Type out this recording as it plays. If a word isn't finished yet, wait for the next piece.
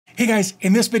Hey guys,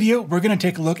 in this video, we're going to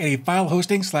take a look at a file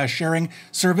hosting / sharing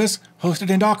service hosted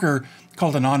in Docker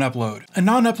called Anonupload.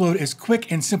 Anonupload is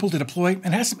quick and simple to deploy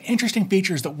and has some interesting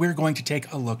features that we're going to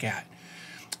take a look at.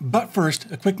 But first,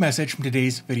 a quick message from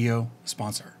today's video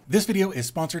sponsor. This video is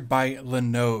sponsored by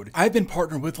Linode. I've been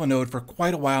partnered with Linode for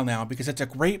quite a while now because it's a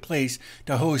great place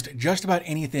to host just about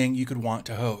anything you could want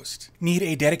to host. Need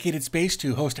a dedicated space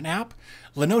to host an app?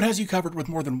 Linode has you covered with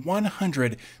more than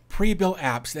 100 pre-built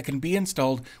apps that can be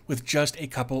installed with just a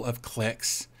couple of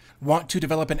clicks. Want to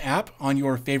develop an app on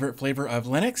your favorite flavor of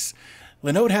Linux?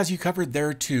 Linode has you covered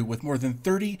there too, with more than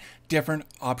 30 different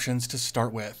options to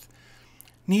start with.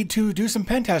 Need to do some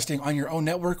pen testing on your own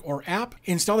network or app?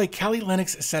 Install a Kali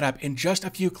Linux setup in just a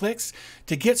few clicks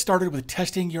to get started with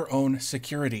testing your own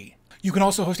security. You can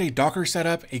also host a Docker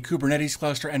setup, a Kubernetes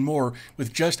cluster, and more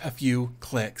with just a few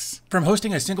clicks. From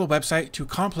hosting a single website to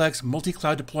complex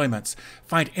multi-cloud deployments,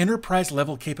 find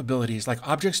enterprise-level capabilities like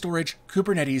object storage,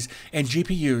 Kubernetes, and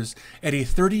GPUs at a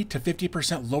 30 to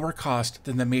 50% lower cost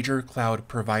than the major cloud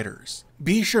providers.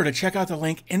 Be sure to check out the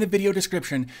link in the video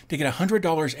description to get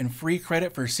 $100 in free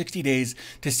credit for 60 days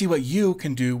to see what you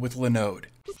can do with Linode.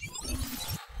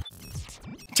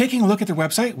 Taking a look at their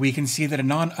website, we can see that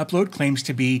Anonupload claims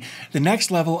to be the next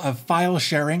level of file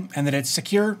sharing and that it's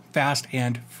secure, fast,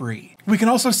 and free. We can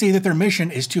also see that their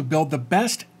mission is to build the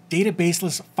best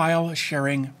databaseless file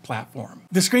sharing platform.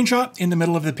 The screenshot in the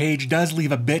middle of the page does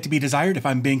leave a bit to be desired, if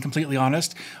I'm being completely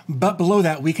honest, but below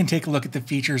that we can take a look at the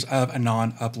features of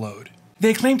Anonupload.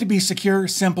 They claim to be secure,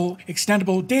 simple,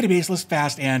 extendable, databaseless,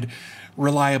 fast, and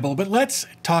reliable, but let's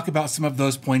talk about some of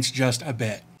those points just a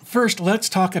bit. First, let's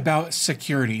talk about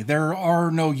security. There are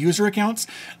no user accounts,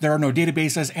 there are no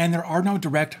databases, and there are no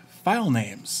direct file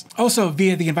names. Also,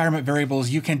 via the environment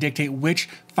variables, you can dictate which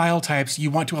file types you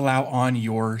want to allow on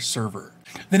your server.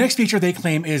 The next feature they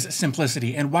claim is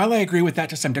simplicity, and while I agree with that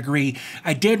to some degree,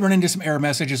 I did run into some error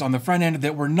messages on the front end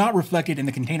that were not reflected in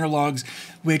the container logs,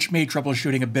 which made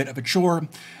troubleshooting a bit of a chore.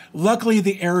 Luckily,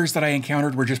 the errors that I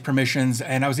encountered were just permissions,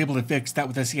 and I was able to fix that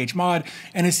with a chmod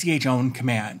and a chown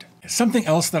command. Something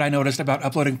else that I noticed about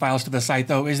uploading files to the site,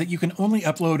 though, is that you can only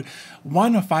upload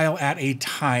one file at a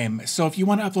time. So if you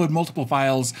want to upload multiple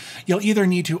files, you'll either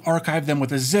need to archive them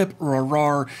with a zip or a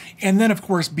rar, and then of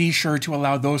course be sure to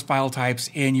allow those file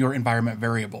types in your environment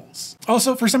variables.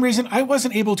 Also, for some reason, I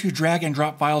wasn't able to drag and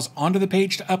drop files onto the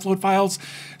page to upload files,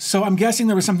 so I'm guessing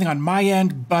there was something on my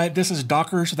end, but this is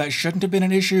Docker, so that shouldn't have been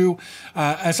an issue.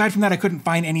 Aside from that, I couldn't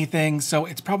find anything, so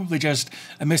it's probably just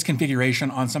a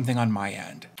misconfiguration on something on my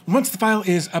end. Once the file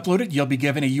is uploaded, you'll be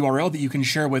given a URL that you can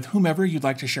share with whomever you'd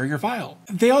like to share your file.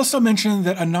 They also mentioned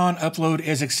that Anonupload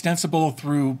is extensible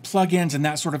through plugins and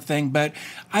that sort of thing, but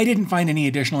I didn't find any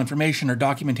additional information or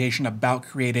documentation about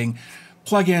creating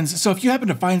plugins. So if you happen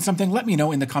to find something, let me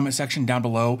know in the comment section down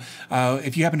below.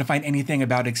 If you happen to find anything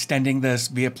about extending this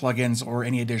via plugins or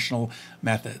any additional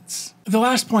methods. The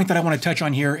last point that I want to touch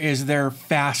on here is their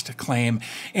fast claim.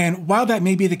 And while that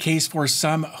may be the case for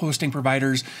some hosting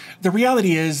providers, the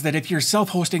reality is that if you're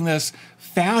self-hosting this,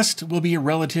 fast will be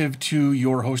relative to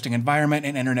your hosting environment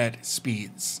and internet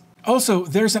speeds. Also,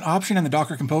 there's an option in the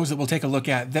Docker Compose that we'll take a look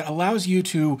at that allows you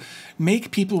to make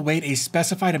people wait a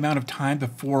specified amount of time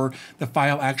before the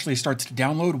file actually starts to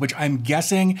download, which I'm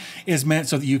guessing is meant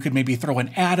so that you could maybe throw an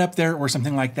ad up there or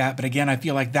something like that. But again, I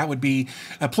feel like that would be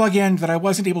a plugin that I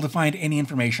wasn't able to find any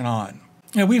information on.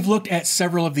 Now, we've looked at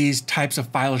several of these types of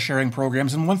file sharing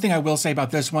programs, and one thing I will say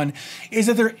about this one is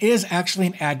that there is actually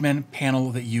an admin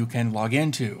panel that you can log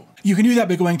into. You can do that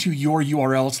by going to your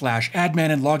URL/admin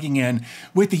and logging in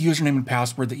with the username and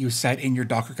password that you set in your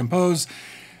Docker Compose.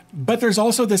 But there's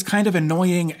also this kind of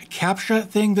annoying CAPTCHA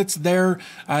thing that's there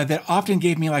that often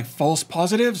gave me like false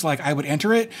positives. Like I would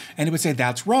enter it and it would say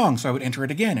that's wrong. So I would enter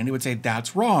it again and it would say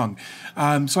that's wrong.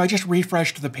 So I just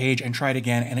refreshed the page and tried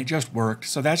again and it just worked.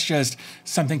 So that's just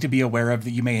something to be aware of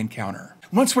that you may encounter.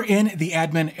 Once we're in the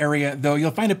admin area, though,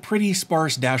 you'll find a pretty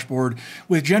sparse dashboard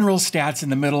with general stats in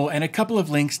the middle and a couple of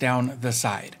links down the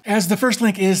side. As the first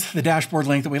link is the dashboard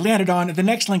link that we landed on, the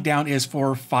next link down is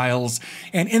for files.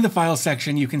 And in the files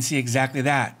section, you can see exactly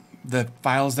that, the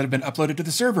files that have been uploaded to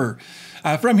the server.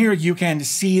 From here, you can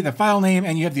see the file name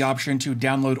and you have the option to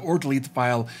download or delete the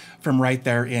file from right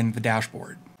there in the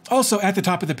dashboard. Also, at the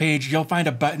top of the page, you'll find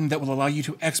a button that will allow you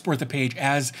to export the page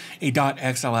as a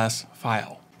 .xls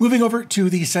file. Moving over to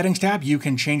the Settings tab, you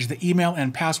can change the email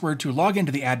and password to log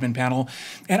into the admin panel,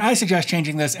 and I suggest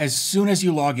changing this as soon as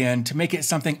you log in to make it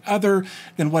something other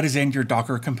than what is in your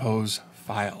Docker Compose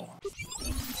file.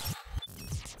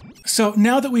 So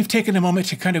now that we've taken a moment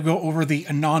to kind of go over the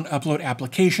Anonupload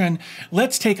application,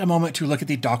 let's take a moment to look at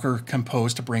the Docker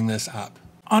Compose to bring this up.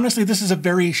 Honestly, this is a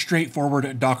very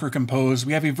straightforward Docker Compose.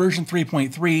 We have a version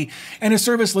 3.3 and a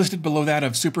service listed below that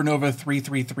of Supernova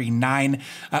 3339.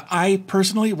 I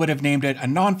personally would have named it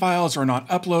Anonfiles or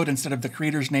Anonupload instead of the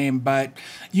creator's name, but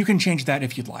you can change that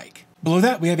if you'd like. Below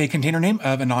that, we have a container name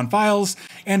of Anonfiles,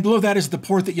 and below that is the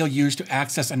port that you'll use to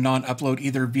access Anonupload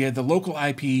either via the local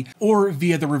IP or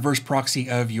via the reverse proxy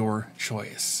of your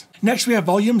choice. Next, we have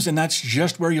volumes, and that's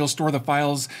just where you'll store the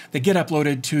files that get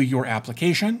uploaded to your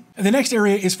application. The next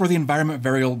area is for the environment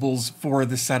variables for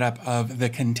the setup of the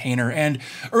container. And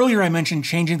earlier I mentioned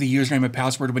changing the username and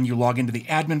password when you log into the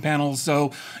admin panel,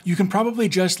 so you can probably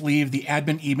just leave the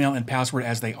admin email and password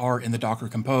as they are in the Docker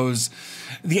Compose.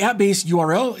 The app-based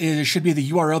URL should be the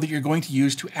URL that you're going to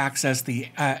use to access the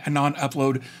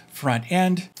Anonupload front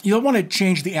end. You'll want to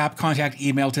change the app contact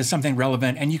email to something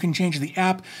relevant, and you can change the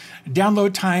app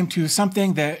download time to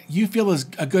something that you feel is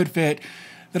a good fit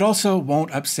that also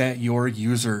won't upset your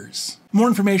users. More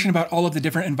information about all of the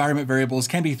different environment variables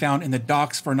can be found in the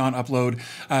docs for Anonupload,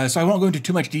 so I won't go into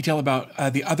too much detail about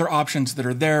the other options that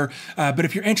are there, but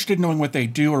if you're interested in knowing what they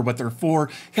do or what they're for,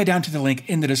 head down to the link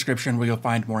in the description where you'll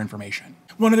find more information.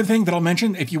 One other thing that I'll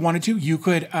mention, if you wanted to, you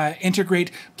could integrate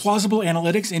plausible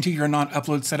analytics into your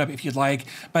Anonupload setup if you'd like,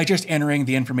 by just entering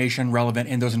the information relevant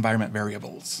in those environment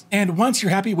variables. And once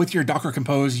you're happy with your Docker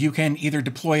Compose, you can either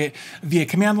deploy it via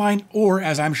command line or,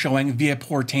 as I'm showing, via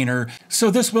Portainer.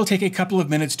 So this will take a couple of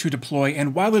minutes to deploy,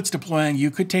 and while it's deploying, you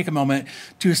could take a moment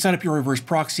to set up your reverse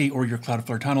proxy or your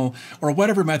Cloudflare tunnel or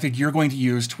whatever method you're going to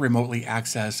use to remotely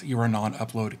access your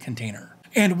Anonupload container.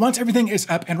 And once everything is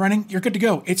up and running, you're good to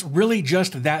go. It's really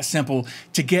just that simple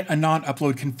to get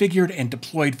Anonupload configured and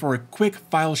deployed for a quick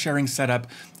file sharing setup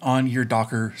on your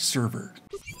Docker server.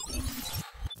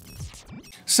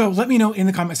 So let me know in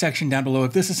the comment section down below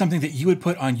if this is something that you would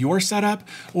put on your setup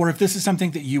or if this is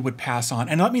something that you would pass on,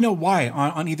 and let me know why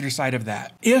on either side of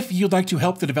that. If you'd like to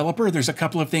help the developer, there's a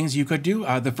couple of things you could do.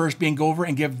 The first being go over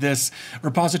and give this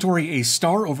repository a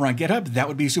star over on GitHub. That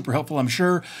would be super helpful, I'm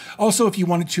sure. Also, if you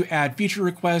wanted to add feature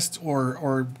requests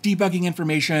or debugging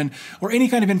information or any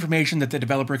kind of information that the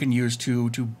developer can use to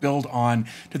build on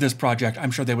to this project,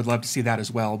 I'm sure they would love to see that as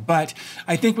well. But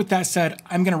I think with that said,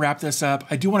 I'm going to wrap this up.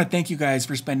 I do want to thank you guys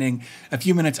for spending a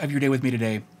few minutes of your day with me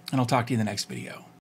today, and I'll talk to you in the next video.